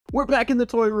We're back in the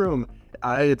toy room.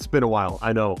 It's been a while,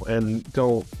 I know, and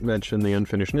don't mention the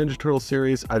Unfinished Ninja Turtle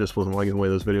series. I just wasn't liking the way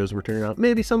those videos were turning out.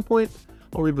 Maybe some point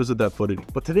I'll revisit that footage.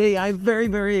 But today I'm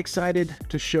very excited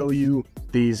to show you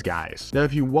these guys. Now,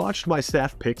 if you watched my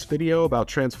staff picks video about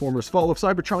Transformers Fall of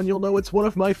Cybertron, you'll know it's one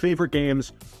of my favorite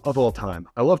games of all time.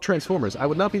 I love Transformers. I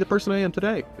would not be the person I am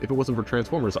today if it wasn't for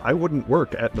Transformers. I wouldn't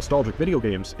work at Nostalgic Video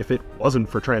Games if it wasn't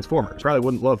for Transformers. Probably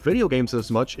wouldn't love video games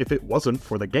as much if it wasn't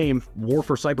for the game War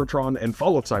for Cybertron and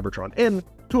Fall of Cybertron, and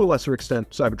to a lesser extent,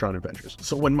 Cybertron Adventures.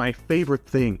 So when my favorite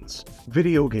things,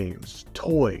 video games,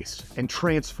 toys, and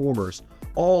Transformers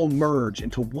all merge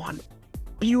into one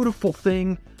beautiful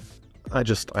thing,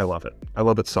 I love it. I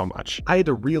love it so much. I had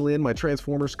to reel in my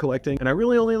Transformers collecting, and I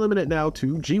really only limit it now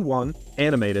to G1,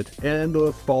 Animated, and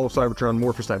the Fall of Cybertron,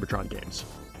 War for Cybertron games.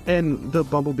 And the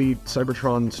Bumblebee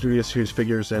Cybertron Studio Series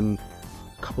figures and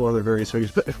a couple other various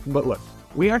figures. But look,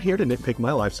 we aren't here to nitpick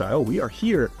my lifestyle. We are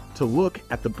here to look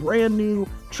at the brand new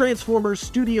Transformers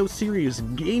Studio Series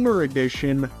Gamer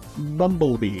Edition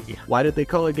Bumblebee. Why did they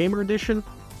call it Gamer Edition?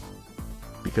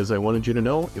 Because I wanted you to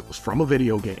know it was from a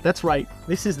video game. That's right,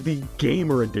 this is the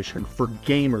Gamer Edition for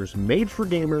gamers, made for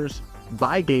gamers,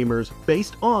 by gamers,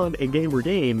 based on a gamer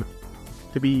game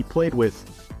to be played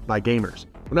with by gamers.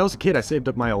 When I was a kid, I saved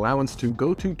up my allowance to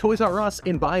go to Toys R Us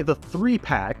and buy the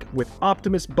 3-pack with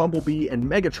Optimus, Bumblebee, and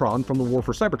Megatron from the War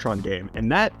for Cybertron game,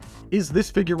 and that is this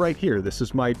figure right here. This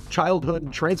is my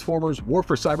childhood Transformers War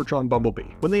for Cybertron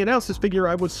Bumblebee. When they announced this figure,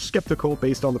 I was skeptical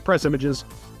based on the press images,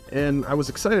 and I was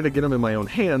excited to get him in my own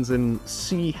hands and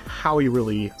see how he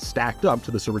really stacked up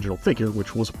to this original figure,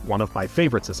 which was one of my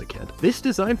favorites as a kid. This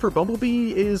design for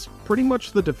Bumblebee is pretty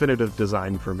much the definitive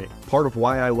design for me. Part of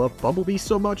why I love Bumblebee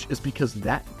so much is because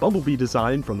that Bumblebee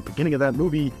design from the beginning of that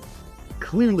movie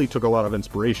clearly took a lot of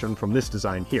inspiration from this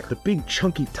design here. The big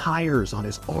chunky tires on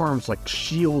his arms, like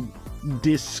shield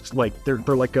discs, like they're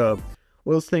like what are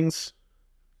those things?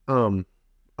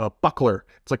 A buckler.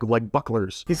 It's like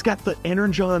bucklers. He's got the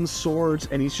Energon swords,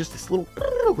 and he's just this little,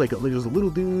 like just a little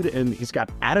dude, and he's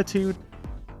got attitude.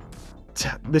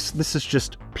 This is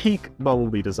just peak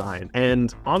Bumblebee design,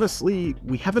 and honestly,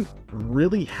 we haven't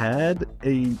really had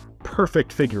a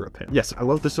perfect figure of him. Yes, I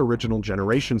love this original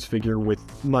Generations figure with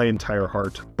my entire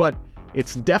heart, but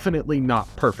it's definitely not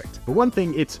perfect. For one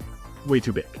thing, it's way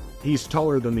too big. He's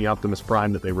taller than the Optimus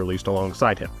Prime that they released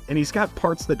alongside him. And he's got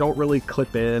parts that don't really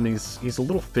clip in, he's a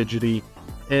little fidgety,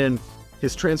 and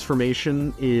his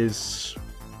transformation is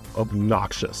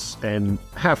obnoxious, and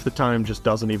half the time just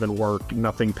doesn't even work,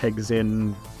 nothing pegs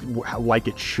in like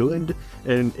it should,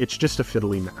 and it's just a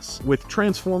fiddly mess. With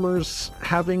Transformers,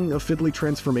 having a fiddly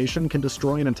transformation can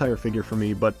destroy an entire figure for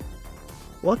me, but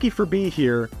lucky for B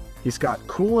here, he's got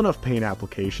cool enough paint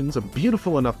applications, a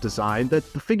beautiful enough design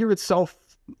that the figure itself,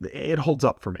 it holds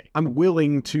up for me. I'm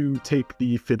willing to take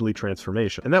the fiddly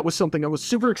transformation. And that was something I was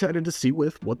super excited to see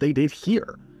with what they did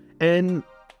here. And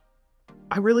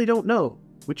I really don't know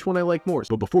which one I like more.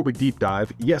 But before we deep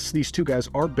dive, yes, these two guys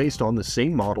are based on the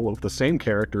same model of the same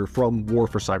character from War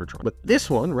for Cybertron. But this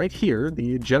one right here,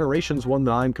 the Generations one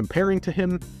that I'm comparing to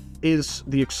him, is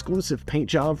the exclusive paint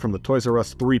job from the Toys R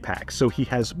Us 3-pack. So he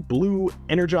has blue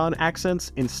Energon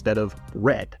accents instead of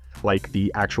red, like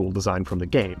the actual design from the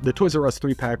game. The Toys R Us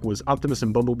 3-pack was Optimus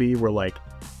and Bumblebee were like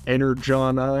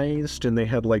Energonized, and they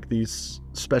had like these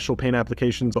special paint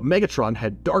applications, but Megatron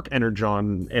had dark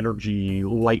Energon, energy,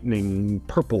 lightning,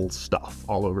 purple stuff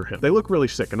all over him. They look really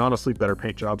sick, and honestly better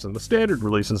paint jobs than the standard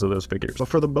releases of those figures. But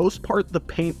for the most part, the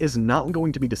paint is not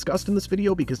going to be discussed in this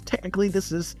video because technically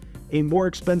this is a more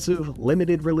expensive,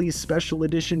 limited release, special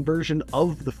edition version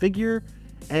of the figure,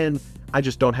 and I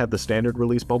just don't have the standard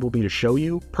release Bumblebee to show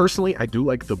you. Personally, I do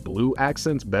like the blue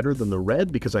accents better than the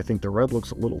red because I think the red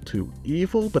looks a little too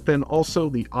evil, but then also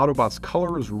the Autobots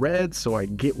color is red, so I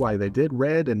get why they did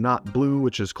red and not blue,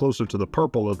 which is closer to the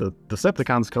purple of the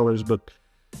Decepticons colors. But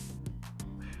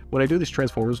when I do these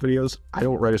Transformers videos, I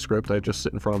don't write a script. I just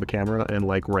sit in front of the camera and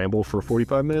like ramble for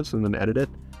 45 minutes and then edit it.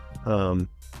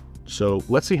 So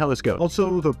let's see how this goes.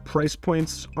 Also, the price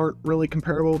points aren't really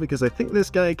comparable because I think this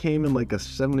guy came in like a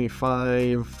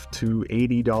 $75 to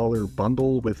 $80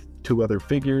 bundle with 2 other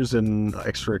figures and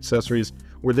extra accessories,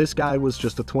 where this guy was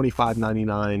just a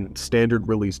 $25.99 standard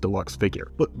release deluxe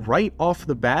figure. But right off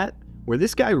the bat, where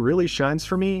this guy really shines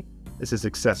for me is his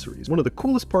accessories. One of the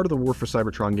coolest part of the War for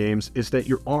Cybertron games is that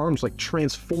your arms like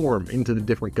transform into the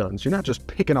different guns. You're not just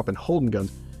picking up and holding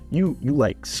guns. you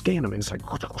like scan them and it's like,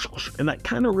 and that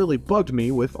kind of really bugged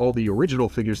me with all the original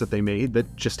figures that they made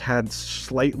that just had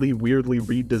slightly weirdly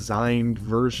redesigned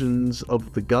versions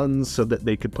of the guns so that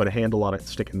they could put a handle on it and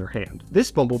stick in their hand.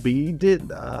 This Bumblebee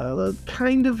did a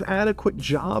kind of adequate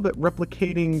job at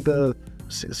replicating the,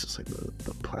 see, this is like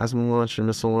the plasma launcher,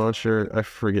 missile launcher, I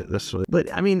forget this one.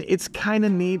 But I mean, it's kind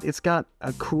of neat. It's got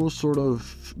a cool sort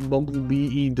of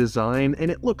Bumblebee design and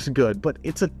it looks good, but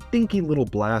it's a dinky little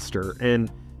blaster.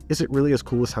 And is it really as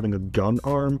cool as having a gun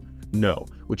arm? No,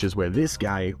 which is where this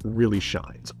guy really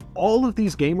shines. All of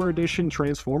these Gamer Edition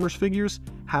Transformers figures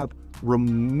have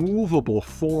removable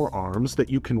forearms that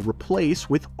you can replace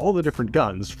with all the different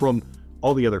guns from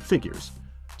all the other figures.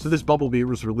 So this Bumblebee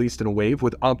was released in a wave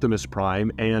with Optimus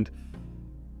Prime and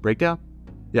Breakdown?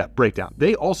 Yeah, Breakdown.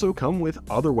 They also come with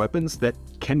other weapons that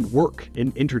can work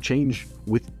and interchange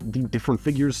with the different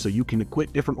figures so you can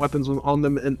equip different weapons on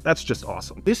them, and that's just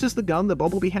awesome. This is the gun that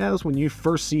Bumblebee has when you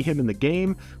first see him in the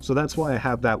game, so that's why I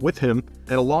have that with him.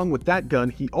 And along with that gun,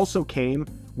 he also came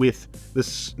with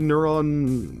this the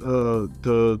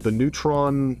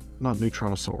neutron, not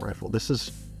neutron assault rifle. This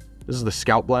is the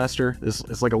Scout Blaster. This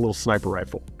is like a little sniper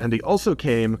rifle. And he also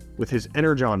came with his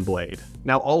Energon Blade.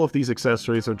 Now, all of these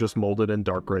accessories are just molded in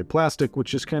dark gray plastic,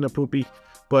 which is kind of poopy,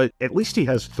 but at least he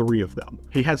has 3 of them.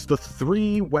 He has the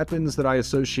 3 weapons that I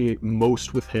associate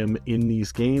most with him in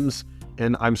these games,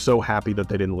 and I'm so happy that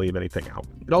they didn't leave anything out.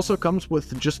 It also comes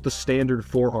with just the standard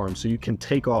forearm, so you can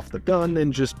take off the gun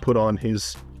and just put on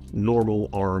his normal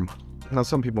arm. Now,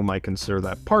 some people might consider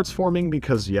that parts forming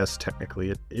because, yes, technically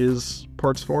it is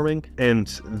parts forming, and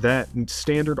that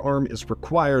standard arm is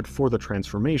required for the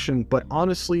transformation, but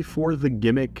honestly, for the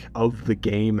gimmick of the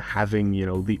game having, you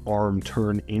know, the arm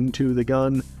turn into the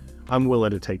gun, I'm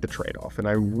willing to take the trade-off, and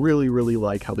I really, really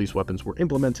like how these weapons were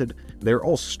implemented. They're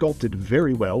all sculpted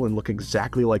very well and look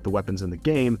exactly like the weapons in the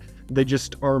game. They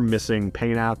just are missing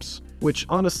paint apps, which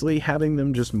honestly, having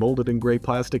them just molded in gray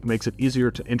plastic makes it easier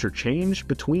to interchange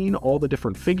between all the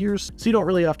different figures, so you don't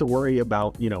really have to worry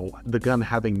about, you know, the gun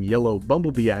having yellow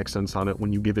Bumblebee accents on it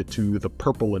when you give it to the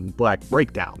purple and black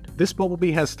Breakdown. This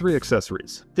Bumblebee has 3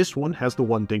 accessories. This one has the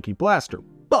one dinky blaster,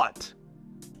 but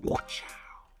watch out.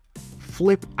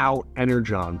 Flip out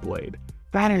Energon Blade.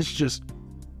 That is just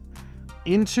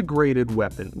integrated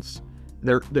weapons.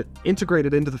 They're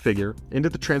integrated into the figure, into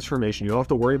the transformation. You don't have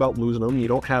to worry about losing them. You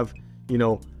don't have, you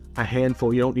know, a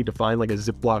handful. You don't need to find like a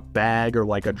Ziploc bag or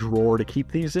like a drawer to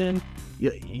keep these in.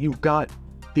 You've got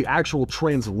the actual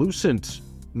translucent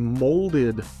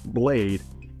molded blade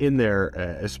in there,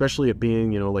 especially it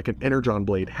being, you know, like an Energon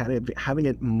Blade. Having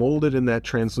it molded in that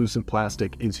translucent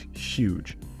plastic is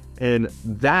huge. And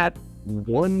that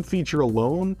one feature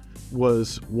alone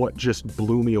was what just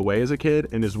blew me away as a kid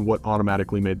and is what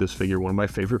automatically made this figure one of my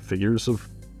favorite figures of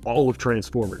all of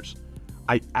Transformers.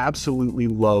 I absolutely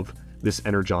love this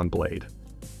Energon Blade.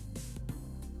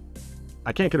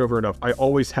 I can't get over enough. I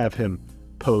always have him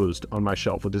posed on my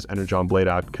shelf with this Energon Blade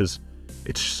out because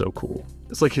it's so cool.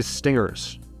 It's like his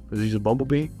stingers. Is he a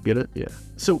Bumblebee? Get it? Yeah.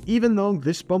 So even though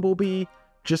this Bumblebee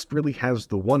just really has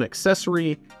the one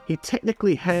accessory, he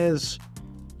technically has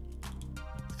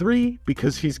 3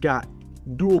 because he's got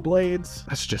dual blades.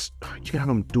 That's just, you can have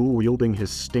him dual wielding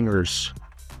his stingers.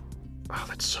 Oh,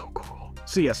 that's so cool.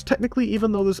 So yes, technically,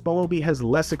 even though this Bumblebee has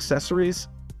less accessories,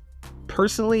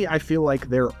 personally, I feel like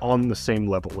they're on the same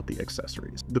level with the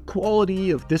accessories. The quality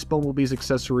of this Bumblebee's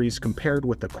accessories compared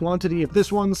with the quantity of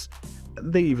this one's,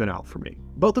 they even out for me.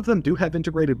 Both of them do have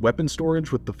integrated weapon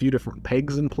storage with a few different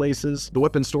pegs in places. The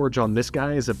weapon storage on this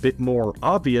guy is a bit more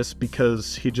obvious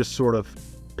because he just sort of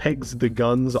pegs the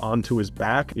guns onto his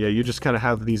back. Yeah, you just kind of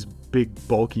have these big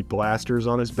bulky blasters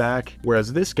on his back,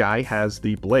 whereas this guy has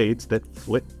the blades that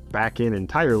flip back in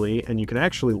entirely, and you can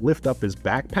actually lift up his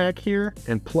backpack here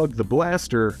and plug the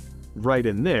blaster right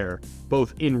in there,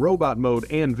 both in robot mode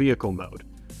and vehicle mode.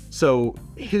 So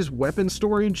his weapon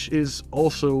storage is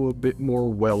also a bit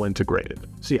more well integrated.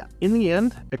 So yeah, in the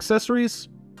end, accessories,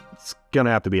 it's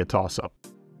gonna have to be a toss-up.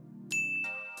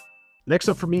 Next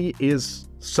up for me is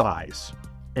size.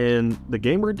 And the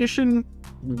Gamer Edition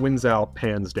wins out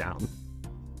hands down.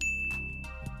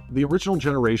 The original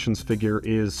Generations figure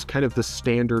is kind of the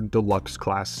standard deluxe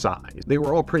class size. They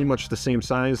were all pretty much the same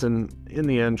size, and in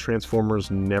the end,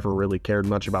 Transformers never really cared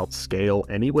much about scale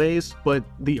anyways, but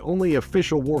the only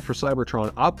official War for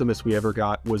Cybertron Optimus we ever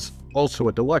got was also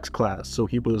a deluxe class, so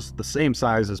he was the same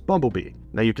size as Bumblebee.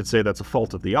 Now you could say that's a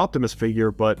fault of the Optimus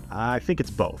figure, but I think it's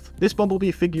both. This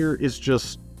Bumblebee figure is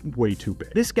just way too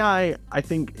big. This guy, I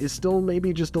think, is still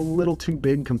maybe just a little too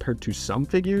big compared to some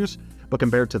figures, but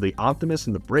compared to the Optimus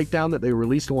and the Breakdown that they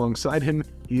released alongside him,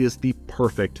 he is the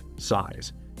perfect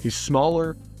size. He's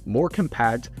smaller, more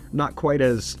compact, not quite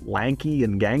as lanky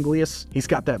and ganglious. He's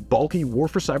got that bulky War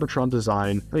for Cybertron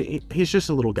design. I mean, he's just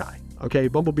a little guy, okay?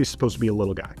 Bumblebee's supposed to be a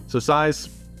little guy. So size,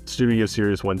 Studio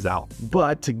Series wins out.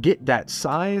 But to get that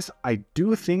size, I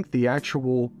do think the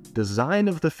actual design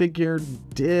of the figure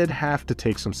did have to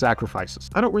take some sacrifices.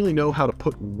 I don't really know how to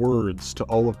put words to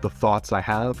all of the thoughts I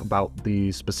have about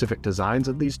the specific designs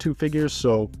of these two figures,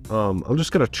 so I'm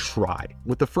just gonna try.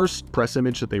 With the first press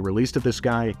image that they released of this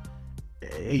guy,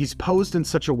 he's posed in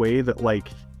such a way that, like,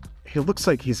 he looks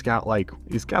like he's got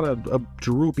a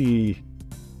droopy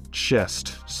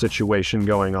chest situation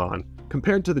going on.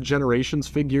 Compared to the Generations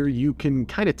figure, you can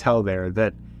kind of tell there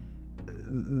that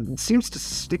it seems to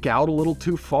stick out a little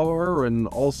too far and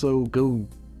also go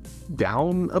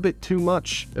down a bit too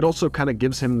much. It also kind of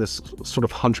gives him this sort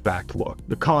of hunchbacked look.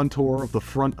 The contour of the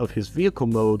front of his vehicle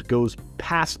mode goes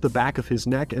past the back of his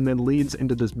neck and then leads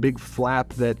into this big flap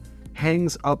that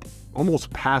hangs up almost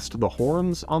past the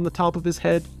horns on the top of his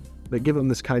head that give him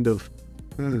this kind of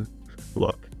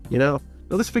look, you know?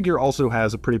 Now, this figure also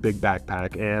has a pretty big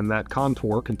backpack, and that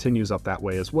contour continues up that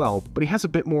way as well, but he has a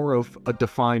bit more of a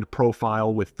defined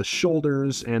profile with the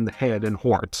shoulders and the head and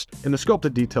horns. In the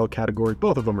sculpted detail category,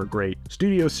 both of them are great.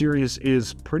 Studio Series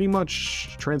is pretty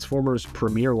much Transformers'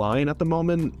 premier line at the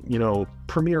moment, you know,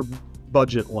 premier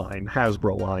budget line,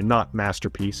 Hasbro line, not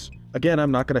Masterpiece. Again,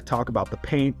 I'm not going to talk about the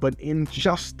paint, but in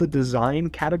just the design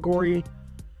category,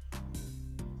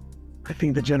 I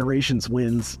think the Generations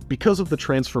wins. Because of the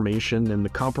transformation and the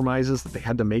compromises that they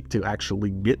had to make to actually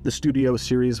get the Studio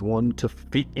Series 1 to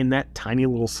fit in that tiny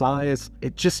little size,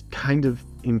 it just kind of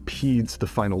impedes the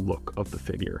final look of the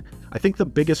figure. I think the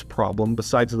biggest problem,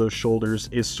 besides those shoulders,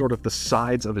 is sort of the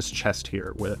sides of his chest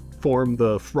here, which form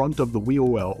the front of the wheel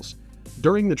wells.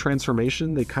 During the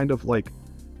transformation, they kind of like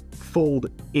fold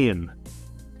in,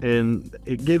 and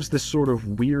it gives this sort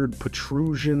of weird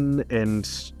protrusion, and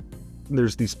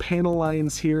there's these panel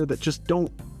lines here that just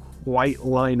don't quite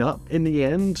line up. In the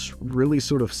end, really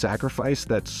sort of sacrifice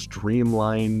that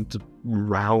streamlined,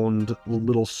 round,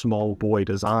 little small boy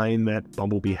design that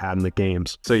Bumblebee had in the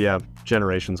games. So yeah,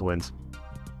 Generations wins.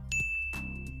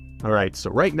 Alright, so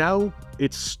right now,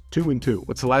 it's 2-2.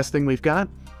 What's the last thing we've got?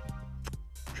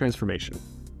 Transformation.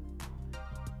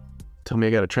 Tell me I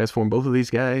gotta transform both of these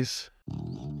guys.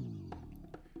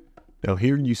 Now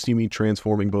here you see me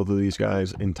transforming both of these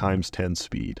guys in ×10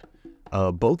 speed.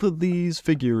 Both of these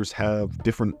figures have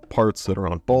different parts that are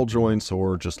on ball joints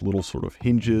or just little sort of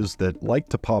hinges that like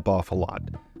to pop off a lot.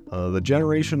 The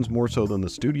Generations more so than the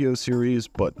Studio Series,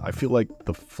 but I feel like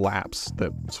the flaps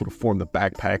that sort of form the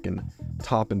backpack and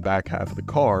top and back half of the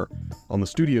car on the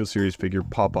Studio Series figure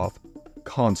pop off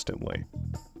constantly.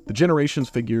 The Generations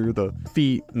figure, the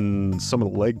feet and some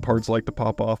of the leg parts like to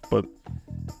pop off, but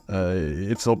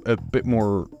it's a bit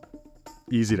more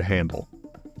easy to handle.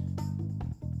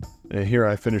 And here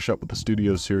I finish up with the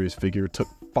Studio Series figure. It took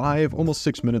 5, almost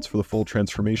 6 minutes for the full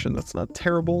transformation. That's not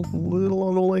terrible, a little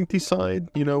on the lengthy side.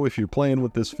 You know, if you're playing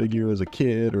with this figure as a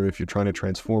kid or if you're trying to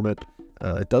transform it,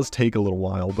 it does take a little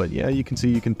while, but yeah, you can see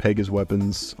you can peg his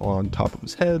weapons on top of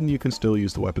his head and you can still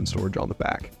use the weapon storage on the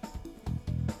back.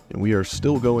 And we are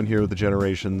still going here with the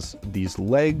Generations. These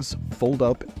legs fold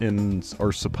up and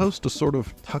are supposed to sort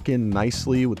of tuck in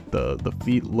nicely with the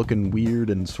feet looking weird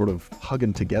and sort of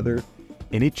hugging together,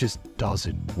 and it just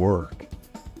doesn't work.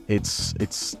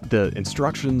 The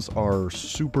instructions are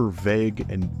super vague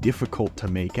and difficult to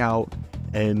make out,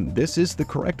 and this is the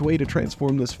correct way to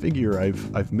transform this figure.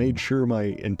 I've made sure my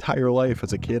entire life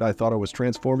as a kid I thought I was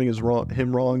transforming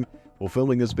him wrong. While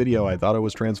filming this video, I thought I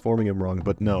was transforming him wrong,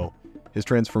 but no. His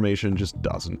transformation just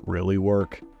doesn't really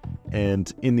work.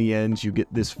 And in the end, you get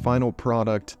this final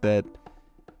product that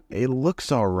it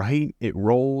looks alright, it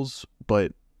rolls,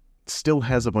 but still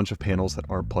has a bunch of panels that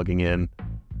aren't plugging in.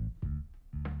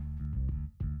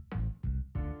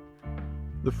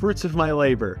 The fruits of my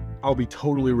labor. I'll be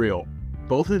totally real.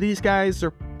 Both of these guys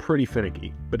are pretty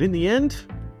finicky. But in the end,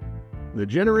 the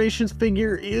Generations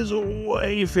figure is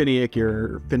way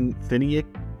finickier.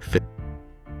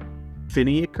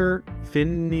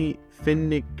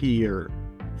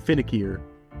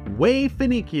 Way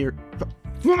finickier.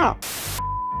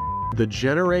 The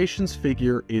Generations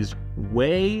figure is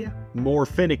way more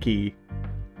finicky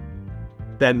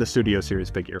than the Studio Series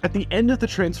figure. At the end of the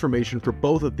transformation for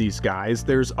both of these guys,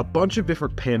 there's a bunch of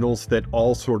different panels that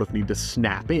all sort of need to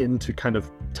snap in to kind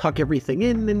of tuck everything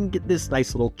in and get this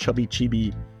nice little chubby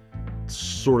chibi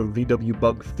sort of VW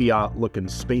Bug Fiat looking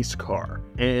space car.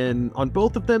 And on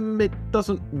both of them, it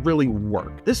doesn't really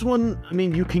work. This one, I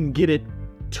mean, you can get it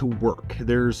to work.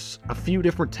 There's a few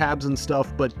different tabs and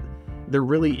stuff, but there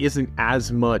really isn't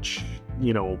as much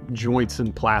you know, joints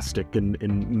and plastic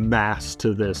and mass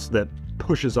to this that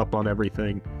pushes up on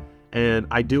everything. And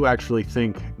I do actually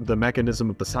think the mechanism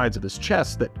of the sides of his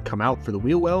chest that come out for the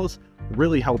wheel wells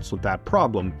really helps with that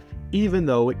problem, even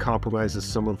though it compromises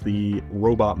some of the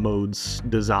robot mode's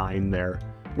design there.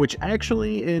 Which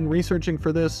actually, in researching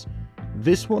for this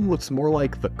one looks more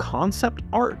like the concept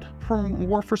art from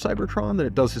War for Cybertron than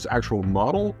it does his actual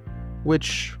model,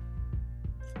 which...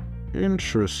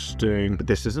 interesting. But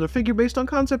this isn't a figure based on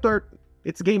concept art.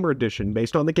 It's Gamer Edition,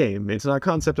 based on the game. It's not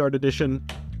Concept Art Edition.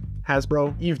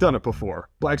 Hasbro, you've done it before.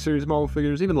 Black Series Marvel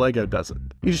figures, even Lego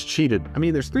doesn't. You just cheated. I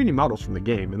mean, there's 3D models from the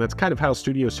game, and that's kind of how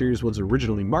Studio Series was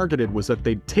originally marketed, was that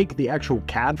they'd take the actual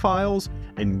CAD files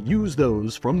and use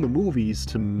those from the movies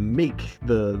to make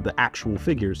the actual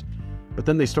figures. But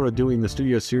then they started doing the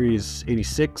Studio Series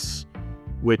 86,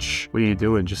 which, what are you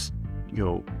doing? Just, you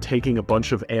know, taking a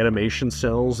bunch of animation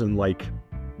cells and, like,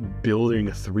 building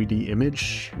a 3D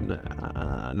image?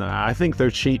 Nah, I think they're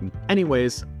cheating.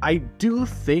 Anyways, I do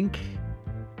think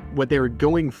what they were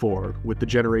going for with the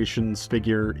Generations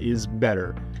figure is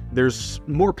better. There's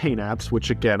more paint apps, which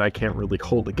again, I can't really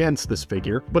hold against this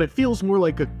figure, but it feels more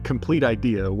like a complete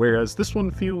idea, whereas this one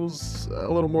feels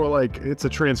a little more like it's a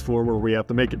transformer, we have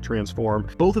to make it transform.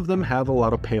 Both of them have a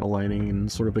lot of panel lining and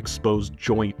sort of exposed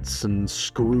joints and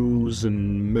screws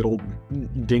and middle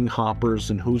ding hoppers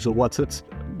and who's a what's it's,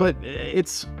 but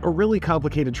it's a really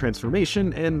complicated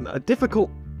transformation and a difficult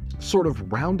sort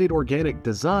of rounded organic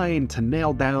design to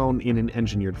nail down in an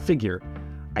engineered figure.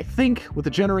 I think with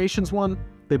the Generations one,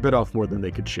 they bit off more than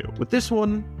they could chew. With this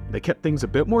one, they kept things a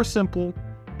bit more simple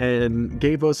and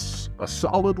gave us a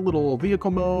solid little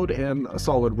vehicle mode and a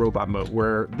solid robot mode,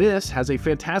 where this has a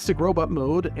fantastic robot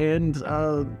mode and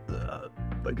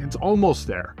it's almost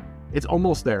there. It's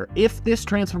almost there. If this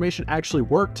transformation actually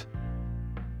worked,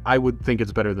 I would think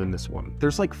it's better than this one.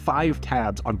 There's like 5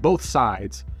 tabs on both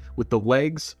sides with the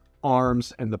legs,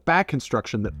 arms, and the back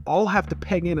construction that all have to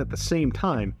peg in at the same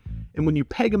time. And when you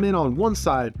peg them in on one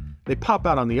side, they pop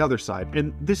out on the other side.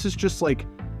 And this is just like,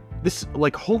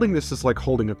 holding this is like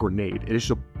holding a grenade. It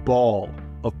is a ball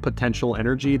of potential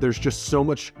energy. There's just so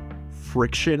much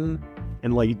friction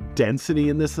and like density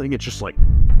in this thing. It's just like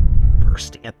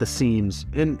bursting at the seams,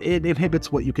 and it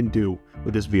inhibits what you can do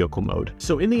with this vehicle mode.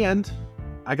 So in the end,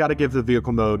 I gotta give the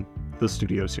vehicle mode the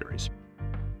Studio Series.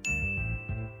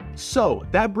 So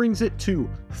that brings it to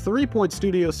 3-point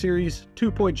Studio Series,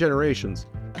 2-point Generations.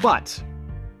 But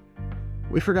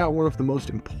we forgot one of the most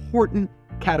important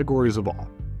categories of all: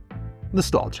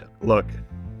 nostalgia. Look,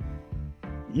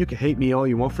 you can hate me all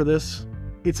you want for this.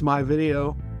 It's my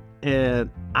video, and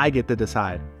I get to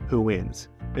decide who wins.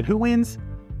 And who wins?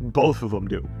 Both of them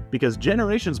do. Because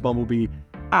Generations Bumblebee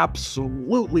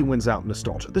absolutely wins out in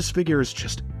nostalgia. This figure is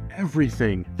just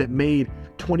everything that made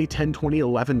 2010,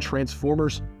 2011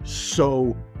 Transformers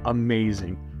so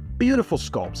amazing. Beautiful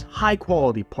sculpts, high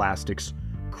quality plastics,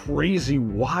 crazy,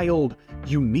 wild,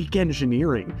 unique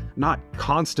engineering, not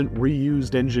constant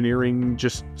reused engineering,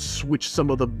 just switch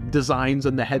some of the designs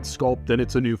and the head sculpt and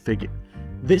it's a new figure.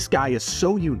 This guy is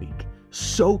so unique,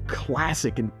 so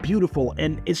classic and beautiful,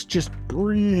 and it's just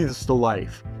breathes the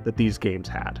life that these games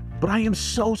had. But I am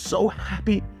so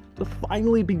happy to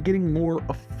finally be getting more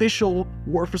official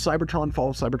War for Cybertron, Fall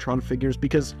of Cybertron figures,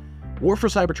 because War for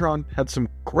Cybertron had some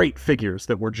great figures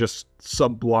that were just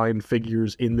sublime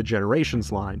figures in the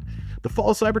Generations line. The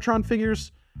Fall of Cybertron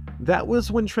figures, that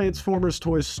was when Transformers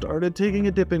toys started taking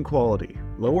a dip in quality.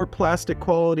 Lower plastic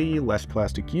quality, less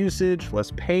plastic usage,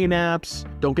 less paint apps.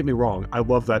 Don't get me wrong, I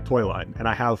love that toy line, and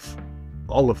I have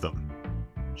all of them.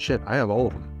 Shit, I have all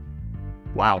of them.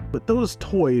 Wow, but those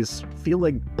toys feel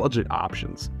like budget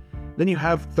options. Then you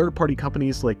have third-party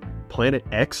companies like Planet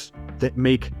X that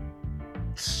make...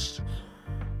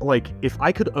 Like, if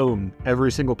I could own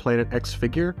every single Planet X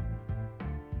figure,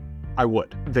 I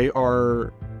would. They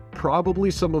are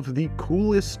probably some of the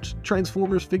coolest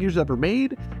Transformers figures ever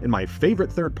made, and my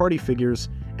favorite third-party figures,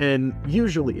 and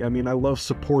usually, I mean, I love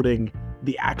supporting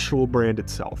the actual brand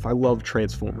itself. I love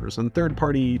Transformers, and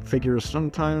third-party figures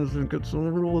sometimes it's a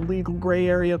little illegal gray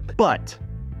area, but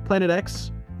Planet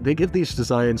X, they give these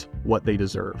designs what they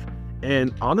deserve.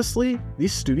 And honestly,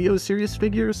 these Studio Series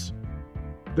figures,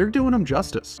 they're doing them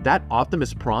justice. That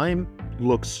Optimus Prime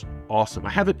looks awesome. I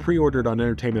have it pre-ordered on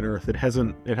Entertainment Earth. It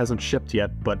hasn't shipped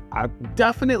yet, but I'll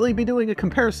definitely be doing a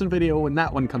comparison video when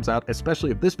that one comes out,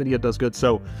 especially if this video does good.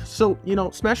 So you know,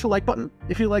 smash the like button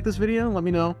if you like this video. Let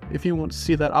me know if you want to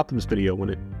see that Optimus video when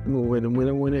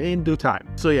in due time.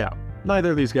 So yeah,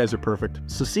 neither of these guys are perfect.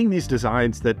 So seeing these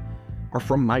designs that are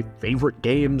from my favorite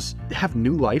games. They have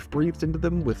new life breathed into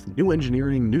them with new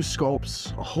engineering, new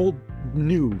sculpts, a whole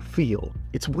new feel.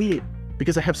 It's weird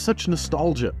because I have such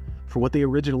nostalgia for what they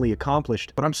originally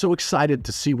accomplished, but I'm so excited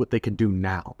to see what they can do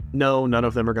now. No, none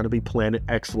of them are going to be Planet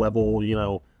X level, you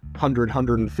know,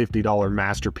 $150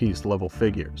 masterpiece level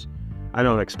figures. I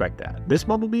don't expect that. This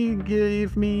Bumblebee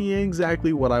gave me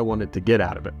exactly what I wanted to get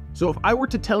out of it. So if I were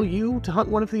to tell you to hunt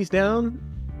one of these down,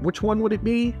 which one would it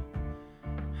be?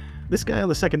 This guy on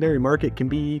the secondary market can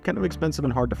be kind of expensive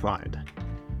and hard to find.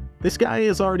 This guy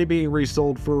is already being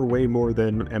resold for way more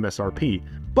than MSRP,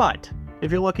 but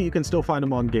if you're lucky, you can still find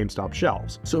them on GameStop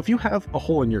shelves. So if you have a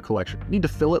hole in your collection, need to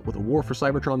fill it with a War for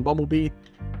Cybertron Bumblebee,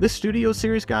 this Studio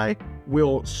Series guy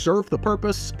will serve the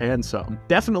purpose and some.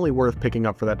 Definitely worth picking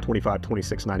up for that $25,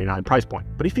 $26.99 price point.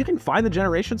 But if you can find the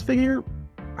Generations figure,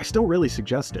 I still really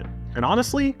suggest it. And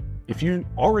honestly, if you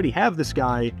already have this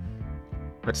guy,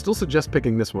 I'd still suggest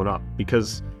picking this one up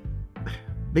because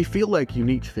they feel like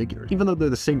unique figures. Even though they're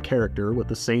the same character with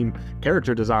the same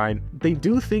character design, they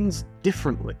do things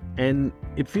differently. And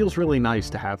it feels really nice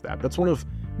to have that. That's one of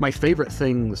my favorite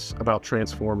things about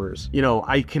Transformers. You know,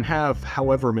 I can have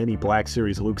however many Black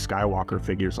Series Luke Skywalker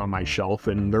figures on my shelf,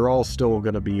 and they're all still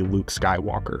gonna be Luke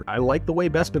Skywalker. I like the way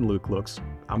Bespin Luke looks.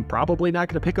 I'm probably not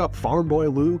gonna pick up Farm Boy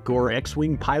Luke or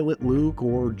X-Wing Pilot Luke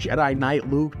or Jedi Knight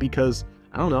Luke because,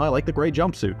 I don't know, I like the gray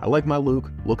jumpsuit. I like my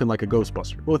Luke looking like a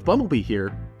Ghostbuster. But with Bumblebee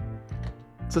here,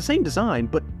 it's the same design,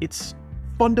 but it's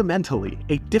fundamentally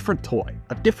a different toy,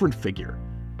 a different figure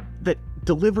that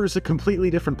delivers a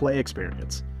completely different play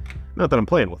experience. Not that I'm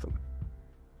playing with him.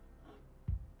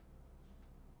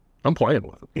 I'm playing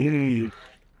with him.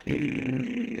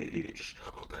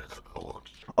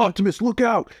 Optimus, look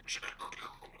out!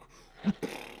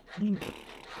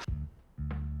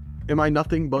 Am I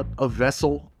nothing but a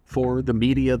vessel for the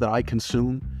media that I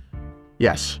consume?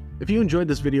 Yes. If you enjoyed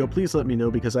this video, please let me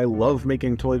know because I love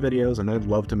making toy videos and I'd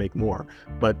love to make more.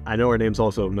 But I know our name's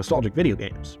also Nostalgic Video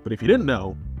Games. But if you didn't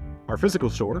know, our physical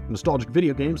store, Nostalgic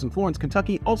Video Games in Florence,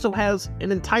 Kentucky, also has an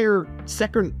entire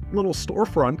second little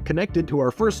storefront connected to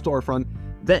our first storefront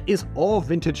that is all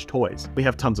vintage toys. We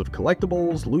have tons of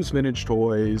collectibles, loose vintage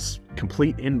toys,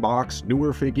 complete in-box,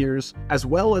 newer figures, as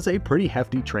well as a pretty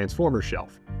hefty Transformer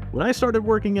shelf. When I started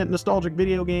working at Nostalgic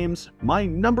Video Games, my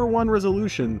 #1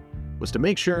 resolution was to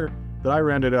make sure that I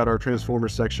rounded out our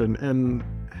Transformers section, and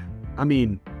I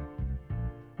mean,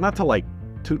 not to like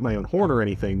toot my own horn or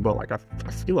anything, but like I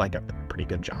feel like I've done a pretty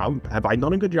good job. Have I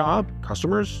done a good job?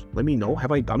 Customers, let me know.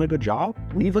 Have I done a good job?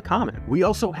 Leave a comment. We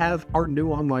also have our new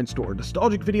online store,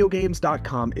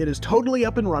 nostalgicvideogames.com. It is totally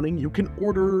up and running. You can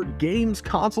order games,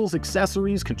 consoles,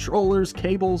 accessories, controllers,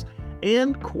 cables,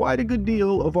 and quite a good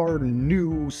deal of our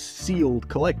new sealed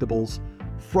collectibles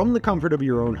from the comfort of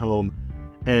your own home.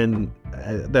 And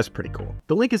that's pretty cool.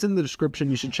 The link is in the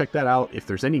description. You should check that out. If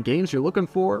there's any games you're looking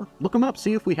for, look them up,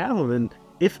 see if we have them. And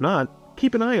if not,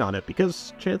 keep an eye on it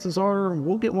because chances are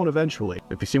we'll get one eventually.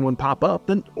 If you see one pop up,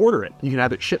 then order it. You can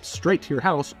have it shipped straight to your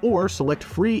house or select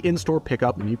free in-store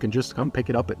pickup and you can just come pick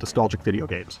it up at Nostalgic Video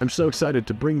Games. I'm so excited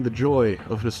to bring the joy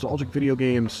of Nostalgic Video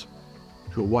Games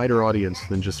to a wider audience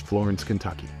than just Florence,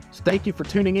 Kentucky. So thank you for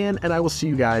tuning in and I will see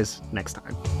you guys next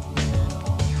time.